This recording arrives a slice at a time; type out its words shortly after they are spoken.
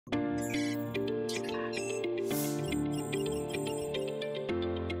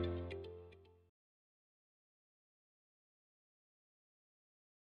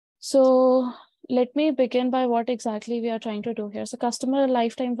So let me begin by what exactly we are trying to do here. So customer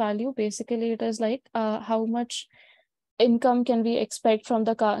lifetime value, basically it is like how much income can we expect from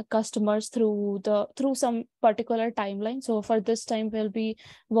the customers through some particular timeline. So for this time, we'll be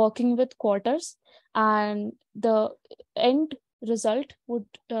working with quarters, and the end result would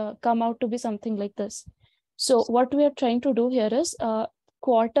come out to be something like this. So what we are trying to do here is trying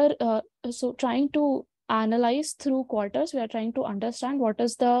to analyze through quarters. We are trying to understand what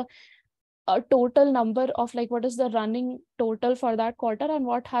is the total number of, like, what is the running total for that quarter and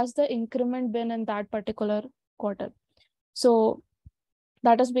what has the increment been in that particular quarter. So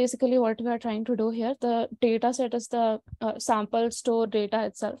that is basically what we are trying to do here. The data set is the sample store data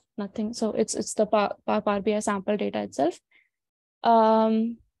itself, nothing. So it's the Power BI sample data itself.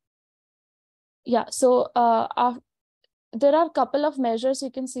 Yeah, so there are a couple of measures you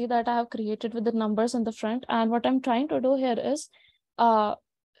can see that I have created with the numbers in the front. And what I'm trying to do here is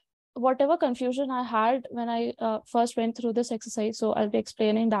whatever confusion I had when I first went through this exercise, so I'll be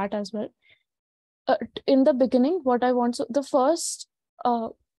explaining that as well. In the beginning, what I want, so the first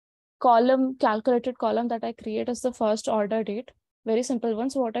calculated column that I create is the first order date. Very simple one.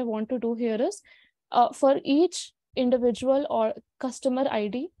 So what I want to do here is for each individual or customer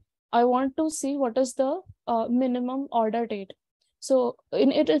ID, I want to see what is the minimum order date. So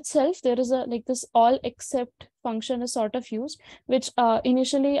in it itself, there is a this all except function is sort of used, which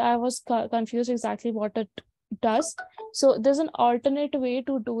initially I was confused exactly what it does. So there's an alternate way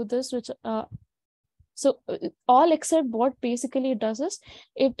to do this, which so all except what basically it does is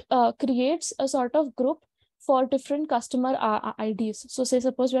it creates a sort of group for different customer IDs. So say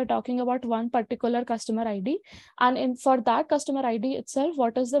suppose we are talking about one particular customer ID, and for that customer ID itself,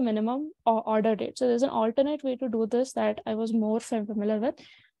 what is the minimum order date? So there's an alternate way to do this that I was more familiar with.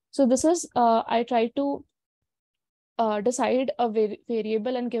 So this is I try to decide a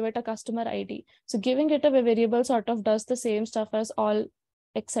variable and give it a customer ID. So giving it a variable sort of does the same stuff as all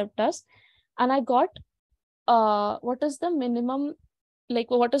except does. And I got what is the minimum,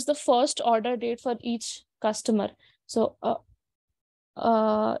 like what is the first order date for each customer. So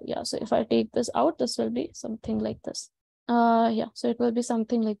yeah, so if I take this out, this will be something like this. Yeah, so it will be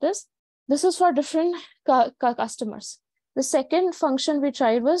something like this. This is for different customers. The second function we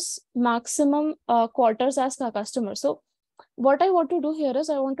tried was maximum quarters as customer. So what I want to do here is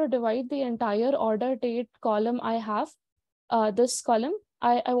I want to divide the entire order date column I have, this column,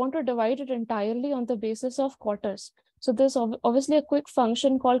 I want to divide it entirely on the basis of quarters. So there's obviously a quick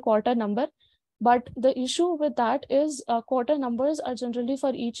function called quarter number, but the issue with that is quarter numbers are generally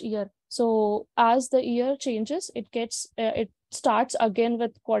for each year. So as the year changes, it starts again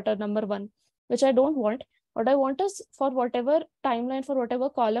with quarter number 1, which I don't want. What I want is for whatever timeline, for whatever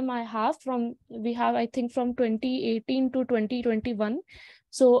column I have we have, I think, from 2018 to 2021.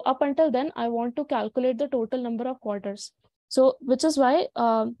 So up until then, I want to calculate the total number of quarters. So which is why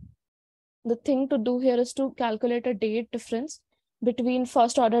the thing to do here is to calculate a date difference between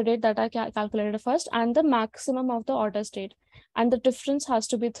first order date that I calculated first and the maximum of the order date. And the difference has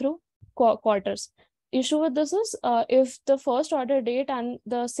to be through quarters. Issue with this is if the first order date and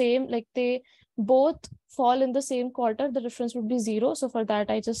the same, like they both fall in the same quarter, the difference would be 0. So for that,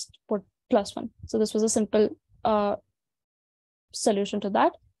 I just put +1. So this was a simple solution to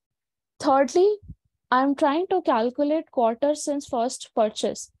that. Thirdly, I'm trying to calculate quarters since first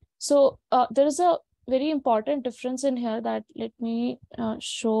purchase. So there is a very important difference in here that let me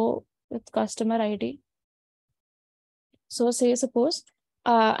show with customer ID. So say suppose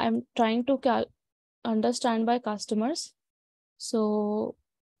I'm trying to understand by customers. So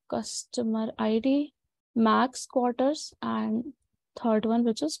customer ID, max quarters, and third one,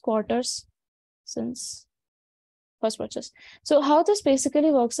 which is quarters since first purchase. So how this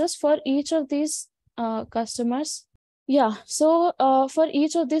basically works is for each of these customers. Yeah, so for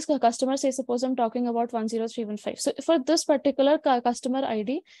each of these customers, say suppose I'm talking about 10315. So for this particular customer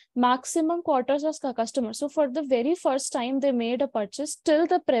ID, maximum quarters as customer. So for the very first time they made a purchase till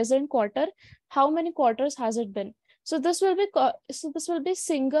the present quarter, how many quarters has it been? So this will be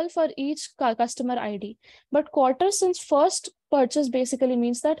single for each customer ID. But quarters since first purchase basically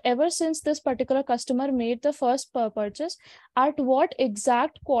means that ever since this particular customer made the first purchase, at what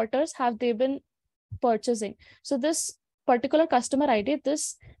exact quarters have they been purchasing. So this particular customer ID,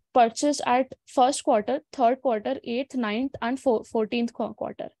 this purchased at first quarter, third quarter, 8th, 9th, and 14th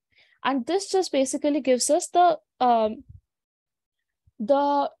quarter. And this just basically gives us the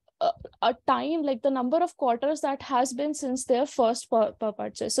time, like the number of quarters that has been since their first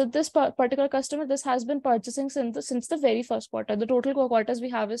purchase. So this particular customer, this has been purchasing since the very first quarter. The total quarters we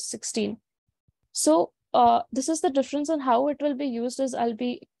have is 16. So this is the difference in how it will be used, is I'll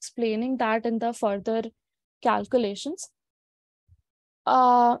be explaining that in the further calculations.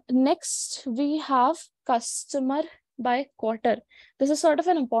 Next, we have customer by quarter. This is sort of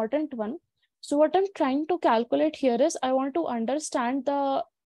an important one. So what I'm trying to calculate here is I want to understand the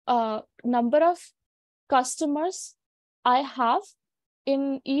number of customers I have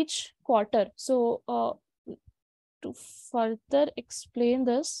in each quarter. So to further explain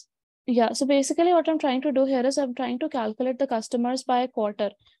this, yeah, so basically what I'm trying to do here is I'm trying to calculate the customers by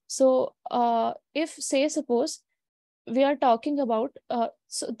quarter. So if, say, suppose we are talking about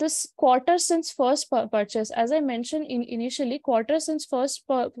so this quarter since first purchase, as I mentioned initially, quarter since first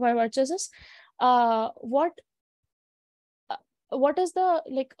purchases, what is the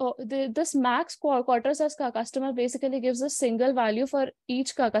like this max quarters as customer basically gives a single value for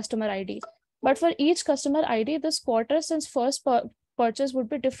each customer ID. But for each customer ID, this quarter since first purchase would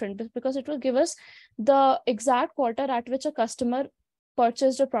be different, because it will give us the exact quarter at which a customer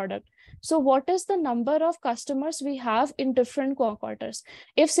purchased a product. So what is the number of customers we have in different quarters?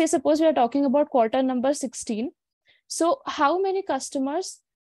 If, say, suppose we are talking about quarter number 16, so how many customers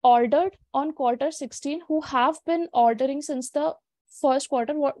ordered on quarter 16 who have been ordering since the first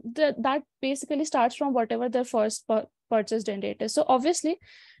quarter? That basically starts from whatever their first purchase date is. So obviously,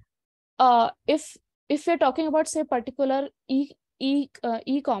 if we're talking about, say, particular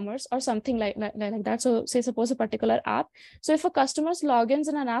e-commerce or something like that, so say suppose a particular app, so if a customer logins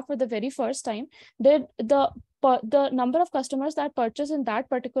in an app for the very first time, then the number of customers that purchase in that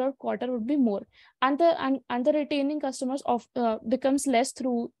particular quarter would be more, and the retaining customers of becomes less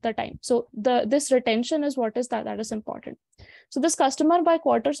through the time. So this retention is what is that is important. So this customer by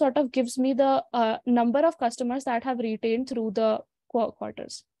quarter sort of gives me the number of customers that have retained through the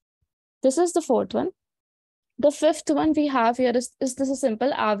quarters. This is the fourth one. The fifth one we have here is this a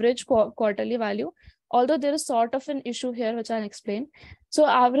simple average quarterly value, although there is sort of an issue here, which I'll explain. So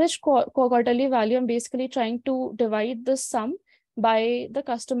average quarterly value, I'm basically trying to divide the sum by the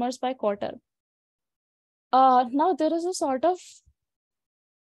customers by quarter. Now there is a sort of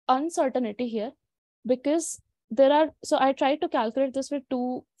uncertainty here, because so I tried to calculate this with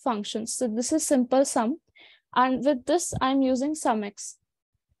two functions. So this is simple sum, and with this I'm using sumx.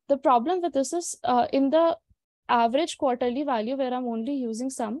 The problem with this is in the average quarterly value, where I'm only using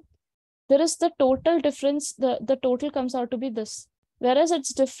sum, there is the total difference. The total comes out to be this, whereas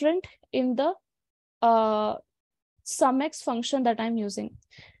it's different in the sumx function that I'm using.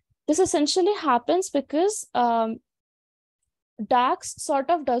 This essentially happens because DAX sort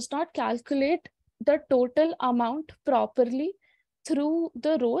of does not calculate the total amount properly through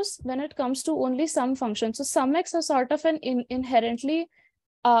the rows when it comes to only sum function. So sumx is sort of an inherently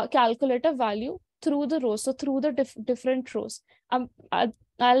calculative value through the rows, so through the different rows. I'm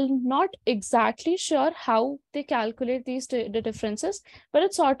not exactly sure how they calculate these the differences, but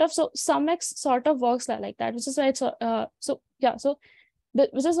it's sort of, so sumx sort of works like that, which is why it's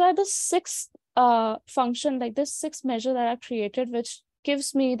which is why the sixth function, like this sixth measure that I've created, which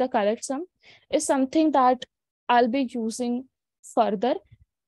gives me the correct sum, is something that I'll be using further.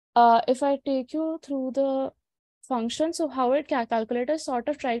 If I take you through the function, so how it calculates, sort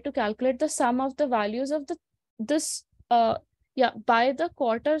of try to calculate the sum of the values of by the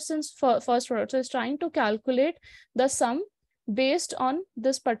quarter since first product. So it's trying to calculate the sum based on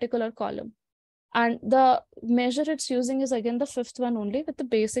this particular column, and the measure it's using is again the fifth one only, with the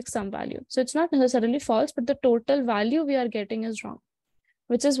basic sum value. So it's not necessarily false, but the total value we are getting is wrong,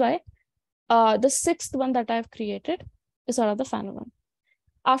 which is why the sixth one that I've created is sort of the final one.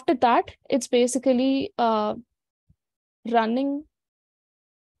 After that, it's basically running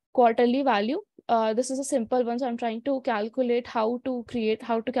quarterly value. This is a simple one, so I'm trying to calculate how to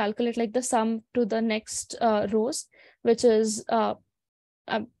calculate like the sum to the next rows, which is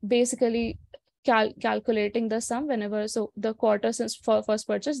basically calculating the sum whenever, so the quarter since first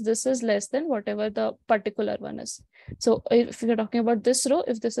purchase, this is less than whatever the particular one is. So if you're talking about this row,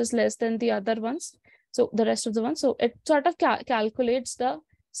 if this is less than the other ones, so the rest of the ones, so it sort of calculates the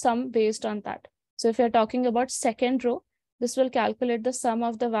sum based on that. So if you're talking about second row, this will calculate the sum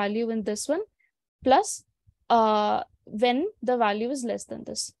of the value in this one plus when the value is less than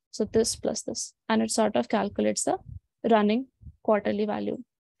this. So this plus this, and it sort of calculates the running quarterly value.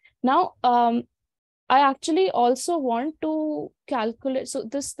 Now, I actually also want to calculate, so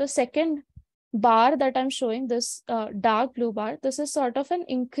the second bar that I'm showing, this dark blue bar, this is sort of an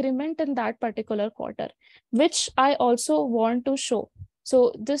increment in that particular quarter, which I also want to show.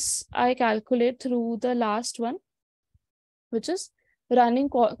 So this I calculate through the last one, which is running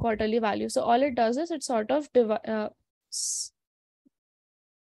quarterly value. So all it does is it sort of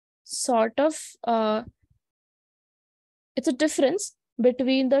it's a difference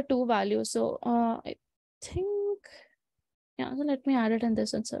between the two values. So I think, yeah, so let me add it in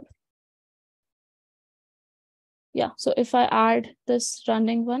this itself. Yeah, so if I add this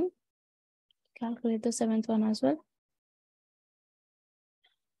running one, calculate the 7th one as well.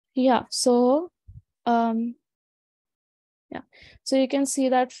 Yeah, so yeah, so you can see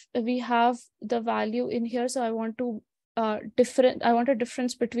that we have the value in here. So I want to I want a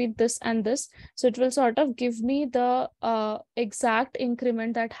difference between this and this. So it will sort of give me the exact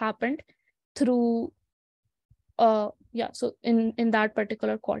increment that happened through yeah, so in that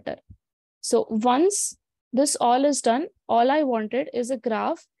particular quarter. So once this all is done, all I wanted is a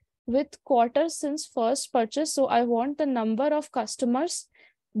graph with quarters since first purchase. So I want the number of customers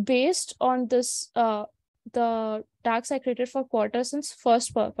based on this the DAX I created for quarters since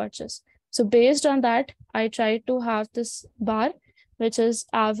first purchase. So based on that, I try to have this bar, which is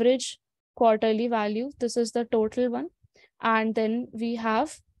average quarterly value. This is the total one. And then we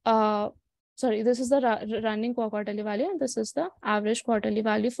have sorry, this is the running quarterly value, and this is the average quarterly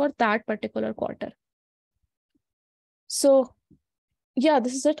value for that particular quarter. So yeah,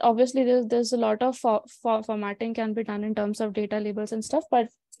 this is it. Obviously, there's a lot of formatting can be done in terms of data labels and stuff, but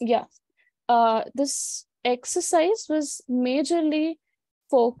yeah, this exercise was majorly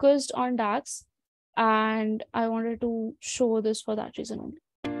focused on DAX, and I wanted to show this for that reason only.